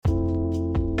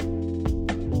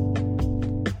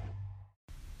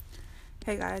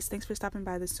Hey guys, thanks for stopping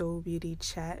by the Soul Beauty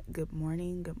Chat. Good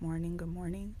morning, good morning, good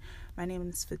morning. My name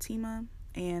is Fatima,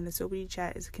 and the Soul Beauty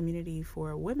Chat is a community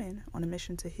for women on a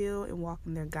mission to heal and walk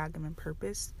in their God-given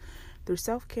purpose through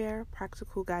self-care,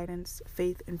 practical guidance,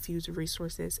 faith-infused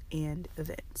resources, and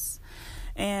events.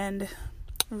 And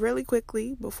really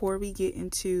quickly, before we get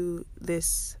into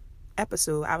this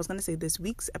episode, I was going to say this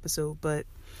week's episode, but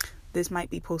this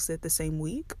might be posted the same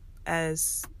week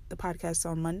as the podcast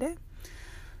on Monday.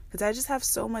 Because I just have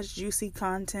so much juicy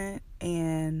content,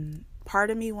 and part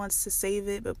of me wants to save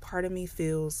it, but part of me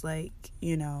feels like,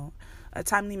 a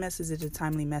timely message is a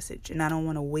timely message, and I don't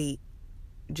want to wait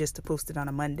just to post it on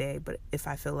a Monday, but if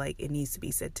I feel like it needs to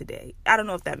be said today. I don't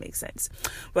know if that makes sense,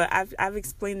 but I've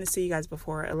explained this to you guys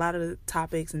before. A lot of the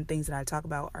topics and things that I talk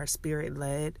about are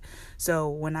spirit-led, so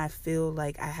when I feel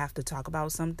like I have to talk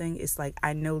about something, it's like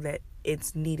I know that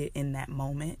it's needed in that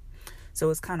moment, so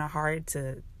it's kind of hard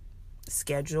to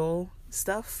schedule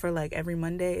stuff for like every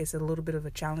Monday. It's a little bit of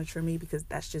a challenge for me because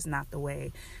that's just not the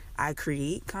way I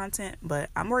create content, but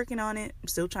I'm working on it. I'm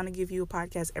still trying to give you a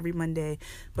podcast every Monday,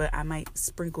 but I might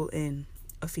sprinkle in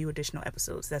a few additional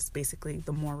episodes. That's basically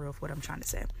the moral of what I'm trying to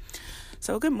say.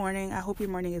 So good morning. I hope your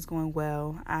morning is going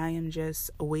well. I am just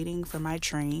waiting for my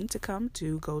train to come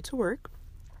to go to work.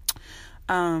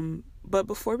 But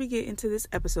before we get into this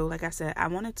episode, like I said, I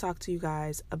want to talk to you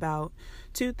guys about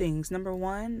two things. Number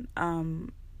one,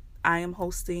 I am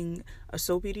hosting a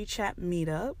Soul Beauty Chat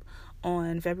meetup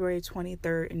on February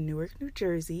 23rd in Newark, New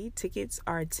Jersey. Tickets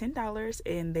are $10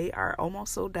 and they are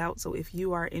almost sold out. So if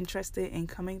you are interested in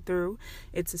coming through,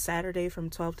 it's a Saturday from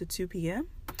 12 to 2 p.m.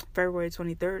 February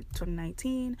 23rd,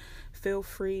 2019. Feel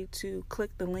free to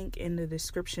click the link in the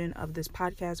description of this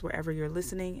podcast wherever you're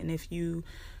listening. And if you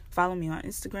follow me on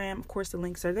Instagram, of course the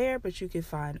links are there, but you can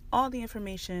find all the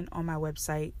information on my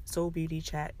website,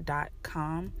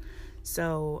 soulbeautychat.com.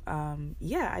 So,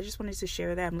 I just wanted to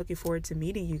share that. I'm looking forward to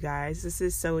meeting you guys. This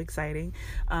is so exciting.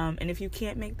 And if you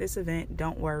can't make this event,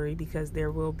 don't worry, because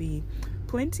there will be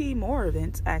plenty more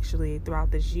events actually throughout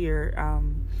this year.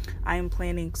 I am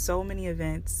planning so many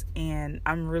events and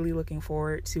I'm really looking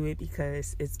forward to it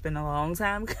because it's been a long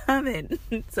time coming.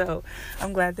 So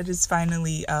I'm glad that it's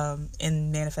finally,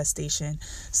 in manifestation.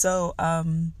 So, I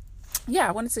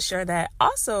wanted to share that.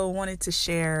 Also wanted to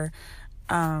share,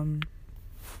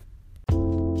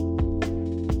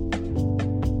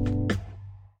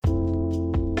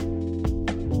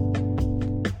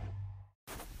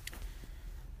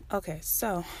 Okay,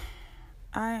 so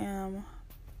I am,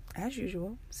 as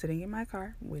usual, sitting in my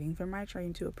car, waiting for my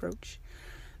train to approach.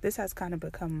 This has kind of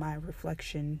become my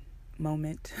reflection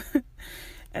moment.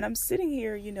 And I'm sitting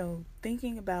here,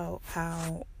 thinking about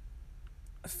how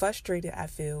frustrated I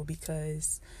feel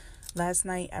because last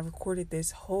night I recorded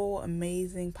this whole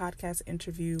amazing podcast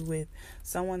interview with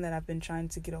someone that I've been trying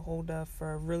to get a hold of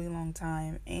for a really long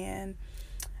time. And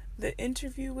the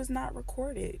interview was not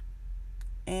recorded.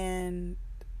 And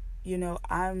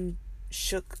I'm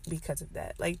shook because of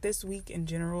that. Like this week in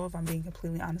general, if I'm being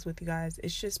completely honest with you guys,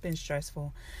 it's just been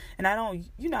stressful. And I don't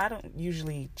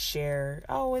usually share,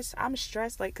 I'm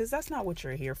stressed, like, cause that's not what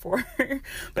you're here for.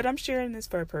 But I'm sharing this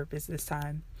for a purpose this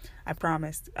time. I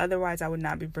promised. Otherwise I would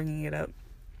not be bringing it up.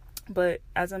 But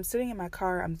as I'm sitting in my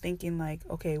car, I'm thinking like,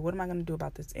 okay, what am I going to do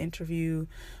about this interview?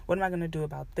 What am I going to do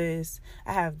about this?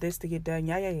 I have this to get done.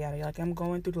 Yada. Like I'm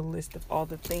going through the list of all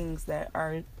the things that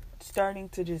are starting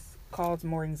to just cause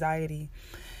more anxiety.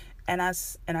 And I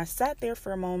sat there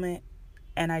for a moment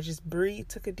and I just breathed,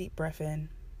 took a deep breath in.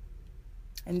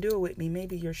 And do it with me.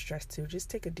 Maybe you're stressed too. Just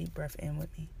take a deep breath in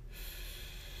with me.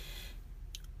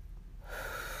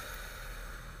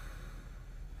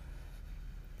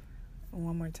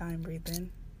 One more time, breathe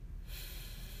in.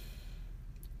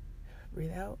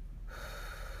 Breathe out.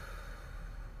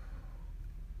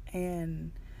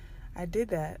 And I did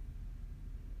that.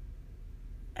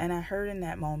 And I heard in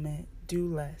that moment, do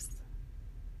less.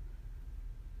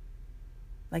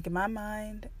 Like in my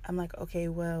mind, I'm like, okay,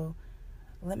 well,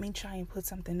 let me try and put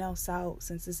something else out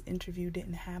since this interview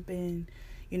didn't happen.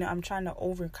 I'm trying to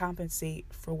overcompensate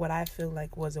for what I feel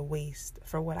like was a waste,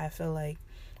 for what I feel like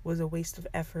was a waste of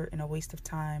effort and a waste of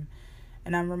time.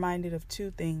 And I'm reminded of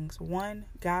two things. One,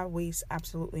 God wastes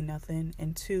absolutely nothing.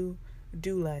 And two,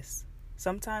 do less.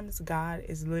 Sometimes God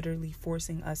is literally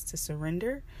forcing us to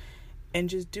surrender and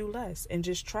just do less and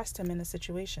just trust him in a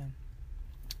situation.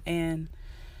 And,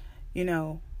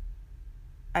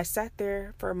 I sat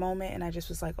there for a moment and I just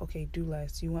was like, okay, do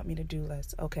less. You want me to do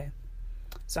less? Okay.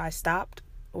 So I stopped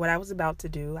what I was about to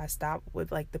do. I stopped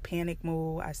with like the panic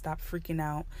mode. I stopped freaking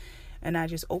out and I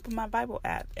just opened my Bible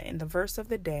app. And the verse of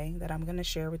the day that I'm going to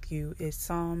share with you is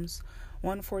Psalms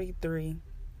 143,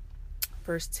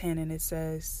 verse 10, and it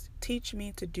says, "Teach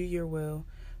me to do your will,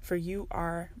 for you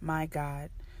are my God.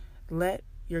 Let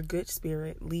your good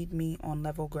spirit lead me on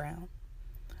level ground."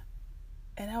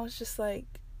 And I was just like,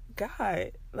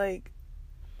 God, like,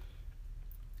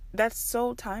 that's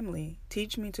so timely.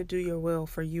 Teach me to do your will,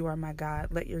 for you are my God.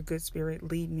 Let your good spirit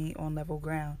lead me on level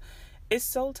ground. It's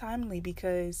so timely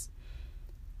because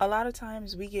a lot of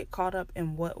times we get caught up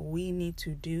in what we need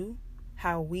to do,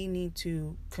 how we need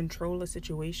to control a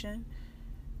situation.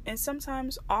 And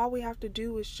sometimes all we have to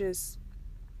do is just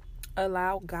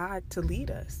allow God to lead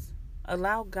us.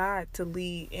 Allow God to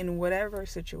lead in whatever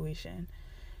situation.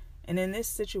 And in this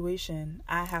situation,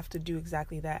 I have to do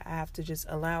exactly that. I have to just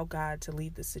allow God to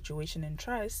lead the situation and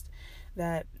trust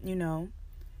that,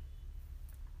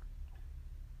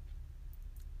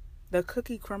 the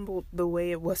cookie crumbled the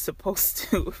way it was supposed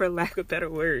to, for lack of better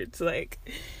words. Like,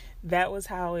 that was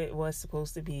how it was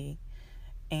supposed to be.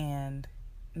 And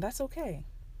that's okay.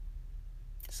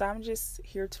 So I'm just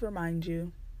here to remind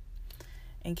you,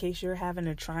 in case you're having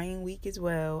a trying week as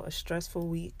well, a stressful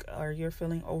week, or you're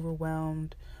feeling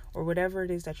overwhelmed, or whatever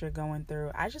it is that you're going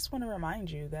through, I just want to remind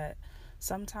you that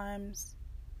sometimes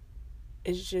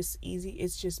it's just easy.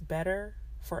 It's just better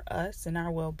for us and our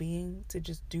well-being to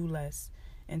just do less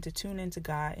and to tune into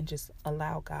God and just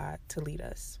allow God to lead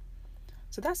us.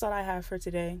 So that's all I have for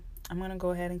today. I'm going to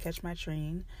go ahead and catch my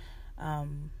train.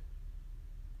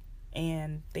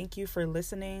 And thank you for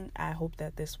listening. I hope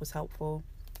that this was helpful.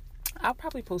 I'll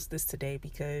probably post this today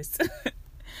because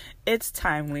it's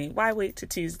timely. Why wait till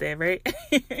Tuesday, right?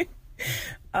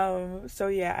 So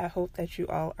yeah, I hope that you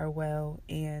all are well,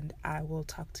 and I will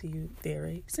talk to you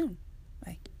very soon.